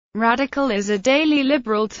Radikal is a daily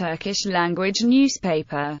liberal Turkish-language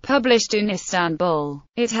newspaper, published in Istanbul.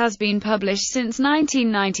 It has been published since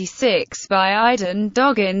 1996 by Aydın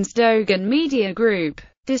Doğan's Doğan Media Group.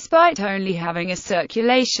 Despite only having a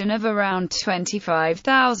circulation of around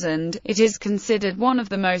 25,000, it is considered one of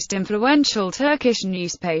the most influential Turkish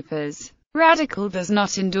newspapers. Radikal does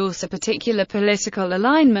not endorse a particular political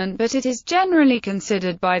alignment, but it is generally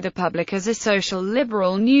considered by the public as a social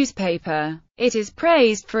liberal newspaper. It is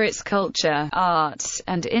praised for its culture, arts,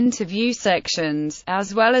 and interview sections,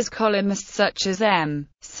 as well as columnists such as M.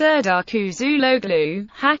 Serdar Kuzuloglu,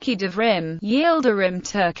 Haki Devrim, Yildirim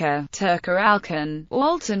Turka, Turka Alkan,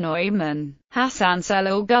 Walter Neumann, Hasan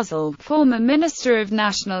Selal Güzel, former Minister of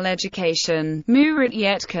National Education, Murat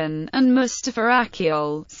Yetkin, and Mustafa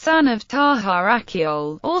Akyol, son of Taha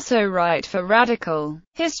Akyol, also write for Radikal.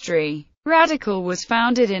 History. Radikal was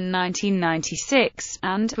founded in 1996,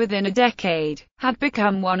 and, within a decade, had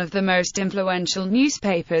become one of the most influential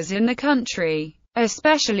newspapers in the country,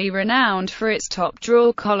 especially renowned for its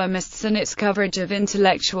top-drawer columnists and its coverage of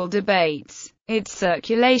intellectual debates. Its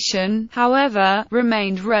circulation, however,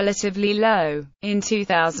 remained relatively low. In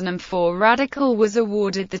 2004, Radikal was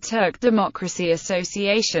awarded the Turk Democracy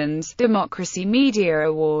Association's Democracy Media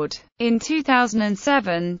Award. In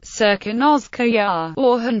 2007, Serkan Özkaya,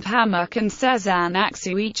 Orhan Pamuk and Sezen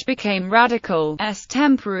Aksu each became Radikal's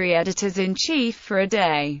temporary editors-in-chief for a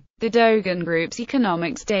day. The Doğan Group's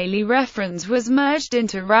Economics Daily Reference was merged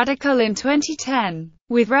into Radikal in 2010,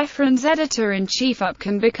 with Reference editor-in-chief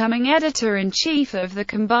Upkan becoming editor-in-chief of the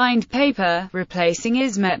combined paper, replacing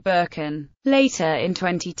İsmet Berkan. Later in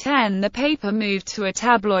 2010, the paper moved to a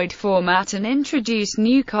tabloid format and introduced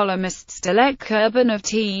new columnists Dilek Kurban of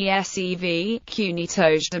TESEV, Cüneyt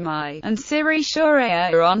Özdemir, and Siri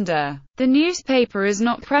Şuraya Onda. The newspaper is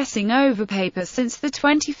not pressing over paper since the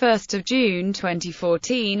 21st of June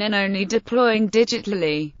 2014 and only deploying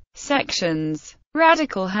digitally. Sections.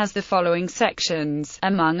 Radikal has the following sections,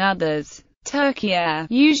 among others: Türkiye,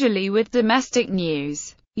 usually with domestic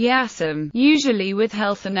news; Yasam, usually with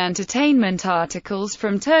health and entertainment articles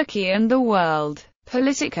from Turkey and the world;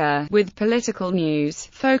 Politika, with political news,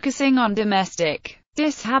 focusing on domestic;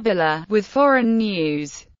 Dishabiller, with foreign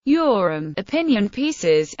news; Yorum, opinion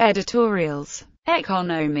pieces, editorials;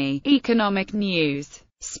 Ekonomi, economic news;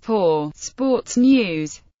 Spor, sports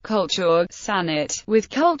news; Culture, Sanat, with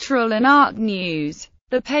cultural and art news.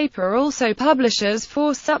 The paper also publishes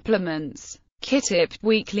 4 supplements: Kitap,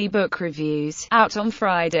 weekly book reviews, out on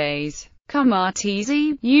Fridays;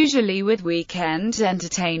 Cumartesi, usually with weekend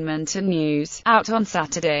entertainment and news, out on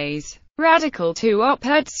Saturdays; Radikal 2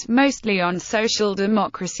 op-eds, mostly on social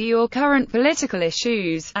democracy or current political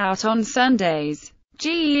issues, out on Sundays;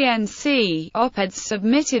 GENC, op-eds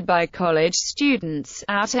submitted by college students,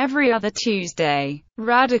 out every other Tuesday.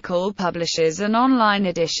 Radikal publishes an online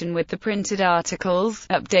edition with the printed articles,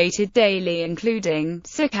 updated daily, including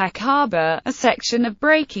Sokak Haber, a section of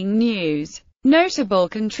breaking news. Notable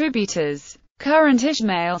contributors: Current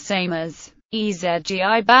İsmail Saymaz,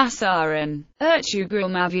 Ezgi Basaran, Ertuğrul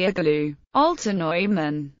Maviyaglu, Walter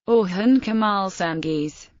Neumann, Orhan Kemal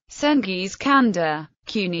Cengiz Kanda,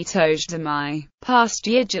 Cüneyt Özdemir, Past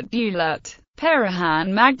Yigit Bulut,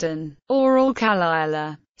 Perihan Magdan, Oral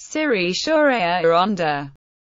Kalayla, Siri Şuraya Onda.